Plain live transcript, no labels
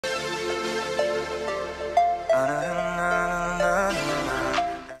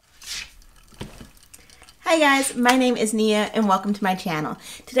Hi guys, my name is Nia and welcome to my channel.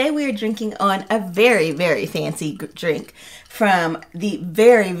 Today we are drinking on a very fancy drink from the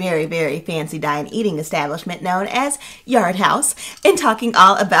very fancy dine eating establishment known as Yard House and talking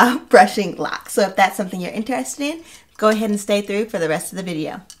all about brushing locks. So if that's something you're interested in, go ahead and stay through for the rest of the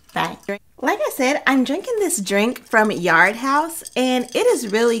video. Bye. Like I said, I'm drinking this drink from Yard House and it is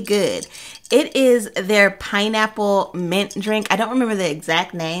really good. It is their pineapple mint drink. I don't remember the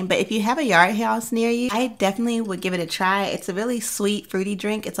exact name, but if you have a Yard House near you, I definitely would give it a try. It's a really sweet, fruity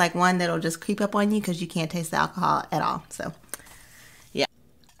drink. It's like one that'll just creep up on you because you can't taste the alcohol at all. So, yeah.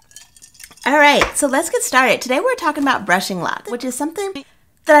 All right, so let's get started. Today we're talking about brushing locks, which is something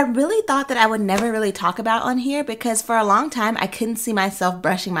that I really thought that I would never really talk about on here because for a long time I couldn't see myself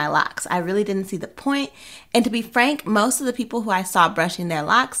brushing my locks. I really didn't see the point. And to be frank, most of the people who I saw brushing their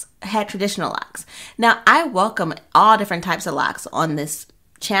locks had traditional locks. Now I welcome all different types of locks on this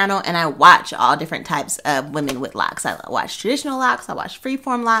channel and I watch all different types of women with locks. I watch traditional locks, I watch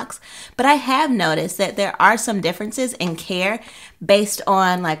freeform locks, but I have noticed that there are some differences in care based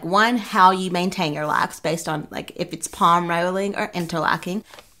on like one, how you maintain your locks based on like if it's palm rolling or interlocking.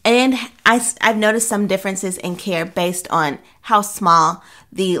 And I've noticed some differences in care based on how small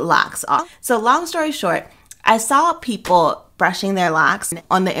the locks are. So long story short, I saw people brushing their locks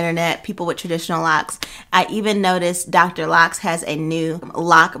on the internet, people with traditional locks. I even noticed Dr. Locs has a new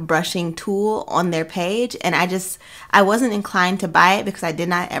lock brushing tool on their page and I wasn't inclined to buy it because I did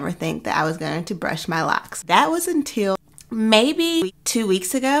not ever think that I was going to brush my locks. That was until maybe 2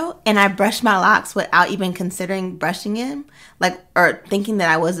 weeks ago and I brushed my locks without even considering brushing them, or thinking that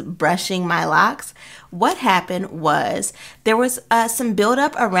I was brushing my locks. What happened was there was some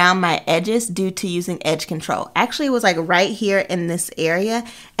buildup around my edges due to using edge control. Actually, it was like right here in this area.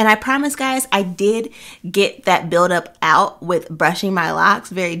 And I promise guys, I did get that buildup out with brushing my locks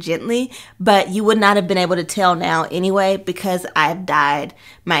very gently, but you would not have been able to tell now anyway because I've dyed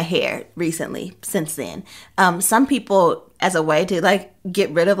my hair recently since then. Some people, as a way to like get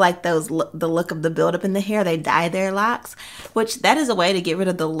rid of like the look of the buildup in the hair, they dye their locks, which that is a way to get rid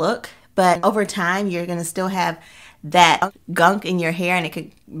of the look. But over time, you're going to still have that gunk in your hair and it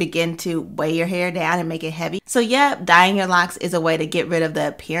could begin to weigh your hair down and make it heavy. So yeah, dyeing your locks is a way to get rid of the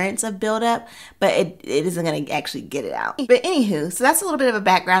appearance of buildup, but it isn't going to actually get it out. But anywho, so that's a little bit of a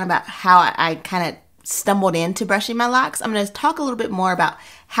background about how I kind of stumbled into brushing my locks. I'm going to talk a little bit more about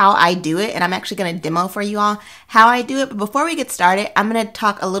how I do it, and I'm actually going to demo for you all how I do it. But before we get started, I'm going to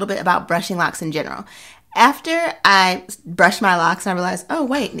talk a little bit about brushing locks in general. After I brushed my locks and I realized, oh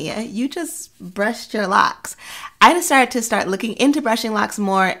wait, Nia, you just brushed your locks, I decided to start looking into brushing locks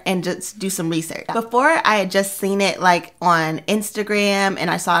more and just do some research. Before, I had just seen it like on Instagram and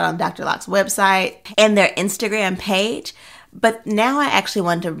I saw it on Dr. Locs' website and their Instagram page, but now I actually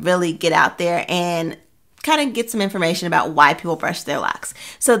wanted to really get out there and kind of get some information about why people brush their locks.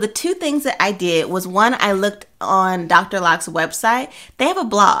 So the two things that I did was, one, I looked on Dr. Locs' website. They have a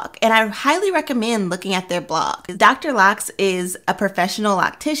blog and I highly recommend looking at their blog. Dr. Locs is a professional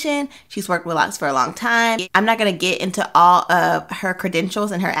loctician. She's worked with locks for a long time. I'm not going to get into all of her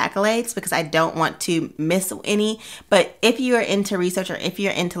credentials and her accolades because I don't want to miss any, but if you are into research or if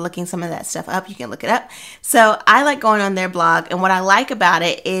you're into looking some of that stuff up, you can look it up. So I like going on their blog, and what I like about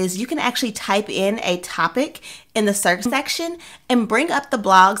it is you can actually type in a topic in the search section and bring up the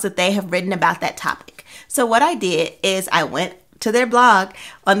blogs that they have written about that topic. So what I did is I went to their blog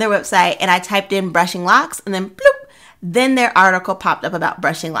on their website and I typed in brushing locks and then bloop, then their article popped up about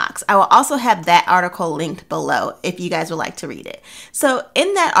brushing locks. I will also have that article linked below if you guys would like to read it. So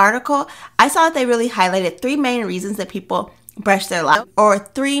in that article, I saw that they really highlighted 3 main reasons that people brush their locks, or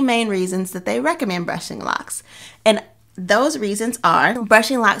 3 main reasons that they recommend brushing locks. And those reasons are: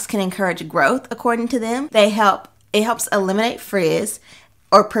 brushing locks can encourage growth, according to them. It helps eliminate frizz,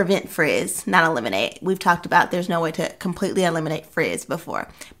 or prevent frizz, not eliminate. We've talked about there's no way to completely eliminate frizz before,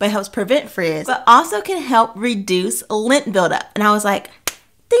 but it helps prevent frizz, but also can help reduce lint buildup. And I was like,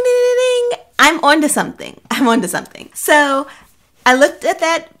 ding, ding, ding, ding, I'm onto something. I'm onto something. So I looked at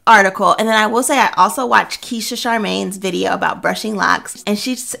that article, and then I will say I also watched Keisha Charmaine's video about brushing locks, and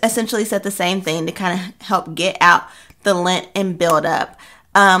she essentially said the same thing to kind of help get out the lint and buildup.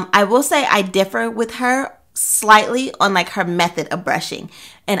 I will say I differ with her slightly on like her method of brushing,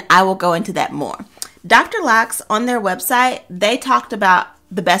 and I will go into that more. Dr. Locs on their website, they talked about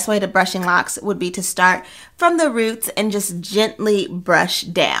the best way to brushing locks would be to start from the roots and just gently brush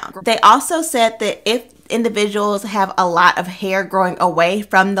down. They also said that if individuals have a lot of hair growing away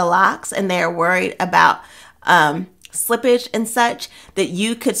from the locks and they're worried about slippage and such, that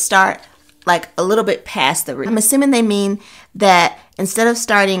you could start like a little bit past the root. I'm assuming they mean that instead of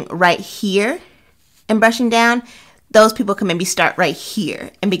starting right here and brushing down, those people can maybe start right here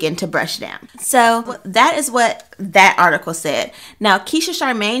and begin to brush down. So that is what that article said. Now, Keisha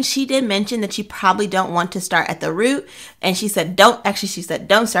Charmaine, she did mention that you probably don't want to start at the root. And she said, don't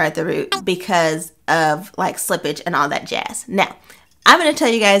start at the root because of like slippage and all that jazz. Now, I'm going to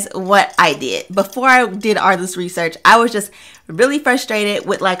tell you guys what I did. Before I did all this research, I was just really frustrated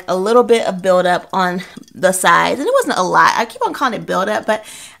with like a little bit of buildup on the sides. And it wasn't a lot. I keep on calling it buildup, but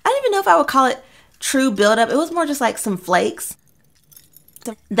I don't even know if I would call it true buildup. It was more just like some flakes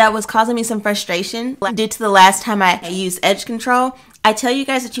that was causing me some frustration due to the last time I used edge control. I tell you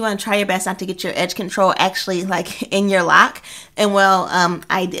guys that you want to try your best not to get your edge control actually like in your lock. And well,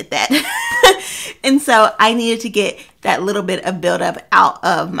 I did that. And so I needed to get that little bit of buildup out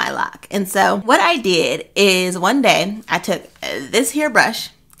of my lock. And so what I did is one day I took this here brush.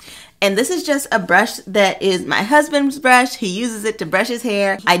 And this is just a brush that is my husband's brush. He uses it to brush his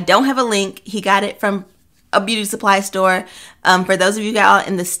hair. I don't have a link. He got it from a beauty supply store. For those of you guys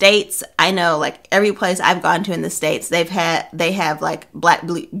in the States, I know like every place I've gone to in the States, they have like black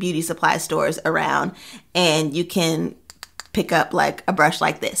beauty supply stores around, and you can pick up like a brush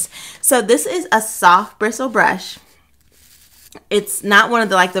like this. So this is a soft bristle brush. It's not one of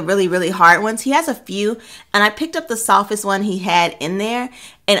the like the really, really hard ones. He has a few, and I picked up the softest one he had in there.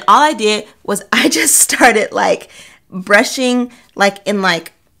 And all I did was I just started like brushing like in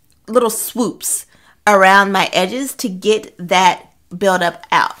like little swoops around my edges to get that buildup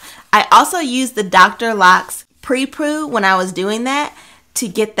out. I also used the Dr. Locs pre-poo when I was doing that to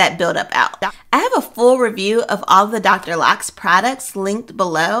get that buildup out. I have a full review of all the Dr. Locs products linked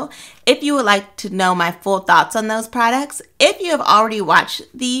below if you would like to know my full thoughts on those products. If you have already watched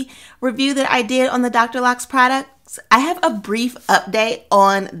the review that I did on the Dr. Locs products, I have a brief update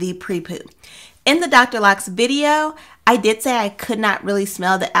on the pre-poo. In the Dr. Locs video, I did say I could not really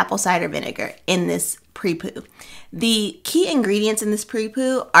smell the apple cider vinegar in this pre-poo. The key ingredients in this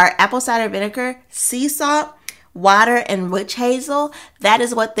pre-poo are apple cider vinegar, sea salt, water, and witch hazel. That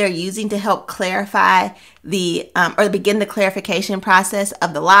is what they're using to help clarify the or begin the clarification process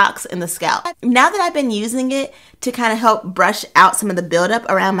of the locks and the scalp. Now that I've been using it to kind of help brush out some of the buildup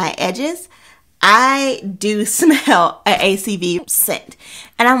around my edges, I do smell an ACV scent.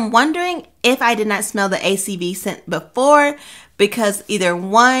 And I'm wondering if I did not smell the ACV scent before because either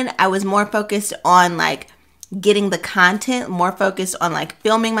one, I was more focused on like getting the content, more focused on like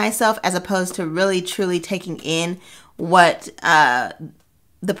filming myself as opposed to really truly taking in what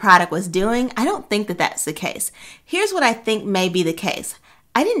the product was doing. I don't think that that's the case. Here's what I think may be the case.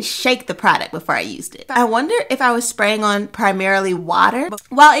 I didn't shake the product before I used it. I wonder if I was spraying on primarily water.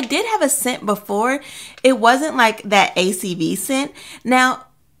 While it did have a scent before, it wasn't like that ACV scent. Now,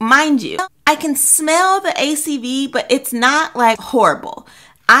 mind you, I can smell the ACV, but it's not like horrible.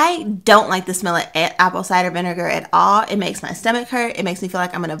 I don't like the smell of apple cider vinegar at all. It makes my stomach hurt. It makes me feel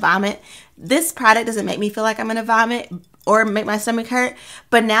like I'm gonna vomit. This product doesn't make me feel like I'm gonna vomit or make my stomach hurt,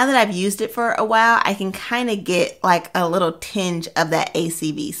 but now that I've used it for a while, I can kind of get like a little tinge of that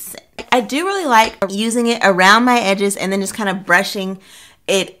ACV scent. I do really like using it around my edges and then just kind of brushing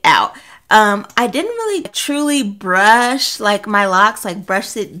it out. I didn't really truly brush like my locks, like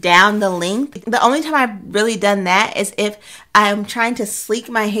brush it down the length. The only time I've really done that is if I'm trying to sleek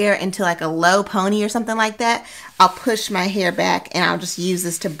my hair into like a low pony or something like that. I'll push my hair back and I'll just use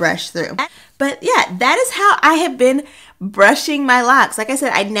this to brush through. But yeah, that is how I have been brushing my locks. Like I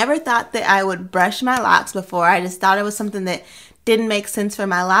said, I never thought that I would brush my locks before. I just thought it was something that didn't make sense for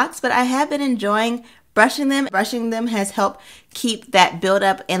my locks, but I have been enjoying brushing them. Brushing them has helped keep that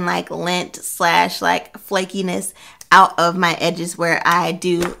buildup and like lint slash like flakiness out of my edges where I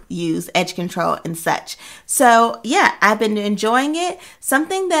do use edge control and such. So yeah, I've been enjoying it.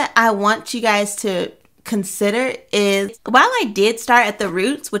 Something that I want you guys to consider is, while I did start at the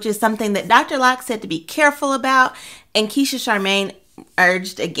roots, which is something that Dr. Locs said to be careful about, and Keisha Charmaine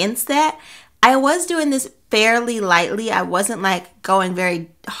urged against that, I was doing this fairly lightly. I wasn't like going very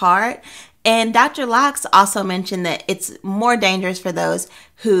hard. And Dr. Locs also mentioned that it's more dangerous for those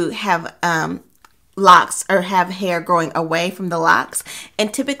who have locks or have hair growing away from the locks.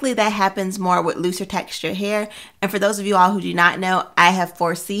 And typically that happens more with looser texture hair. And for those of you all who do not know, I have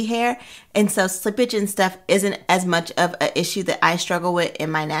 4C hair. And so slippage and stuff isn't as much of an issue that I struggle with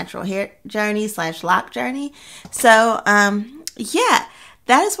in my natural hair journey slash lock journey. So yeah,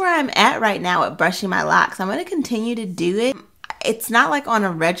 that is where I'm at right now with brushing my locks. I'm going to continue to do it. It's not like on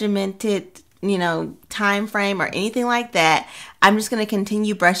a regimented, time frame or anything like that. I'm just going to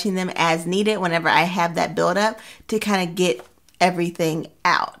continue brushing them as needed whenever I have that buildup to kind of get everything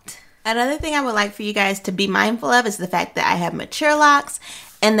out. Another thing I would like for you guys to be mindful of is the fact that I have mature locks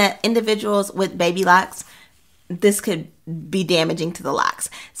and that individuals with baby locks, this could be damaging to the locks.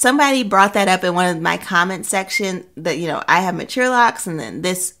 Somebody brought that up in one of my comment section that, you know, I have mature locks and then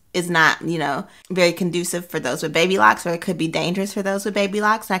this is not, you know, very conducive for those with baby locks, or it could be dangerous for those with baby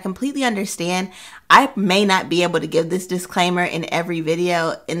locks. And I completely understand. I may not be able to give this disclaimer in every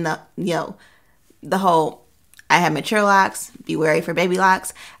video in the, you know, the whole I have mature locks, be wary for baby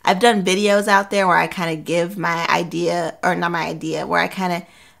locks. I've done videos out there where I kind of give my idea, or not my idea, where I kind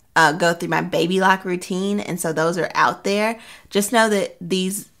of go through my baby lock routine, and so those are out there. Just know that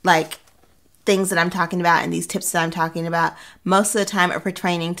these things that I'm talking about and these tips that I'm talking about most of the time are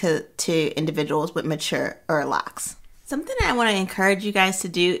pertaining to individuals with mature locks. Something I want to encourage you guys to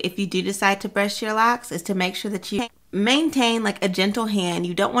do if you do decide to brush your locks is to make sure that you maintain like a gentle hand.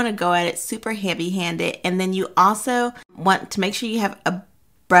 You don't want to go at it super heavy-handed, and then you also want to make sure you have a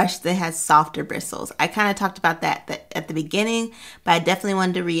brush that has softer bristles. I kind of talked about that at the beginning, but I definitely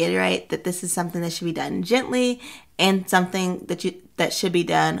wanted to reiterate that this is something that should be done gently and something that should be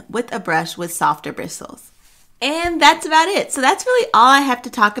done with a brush with softer bristles. And that's about it. So that's really all I have to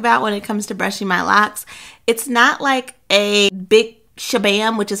talk about when it comes to brushing my locks. It's not like a big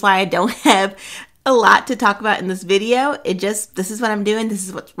shabam, which is why I don't have a lot to talk about in this video. This is what I'm doing. This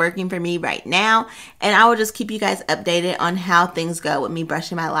is what's working for me right now. And I will just keep you guys updated on how things go with me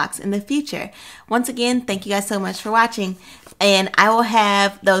brushing my locks in the future. Once again, thank you guys so much for watching. And I will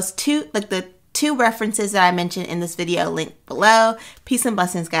have those the two references that I mentioned in this video linked below. Peace and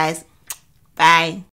blessings, guys. Bye.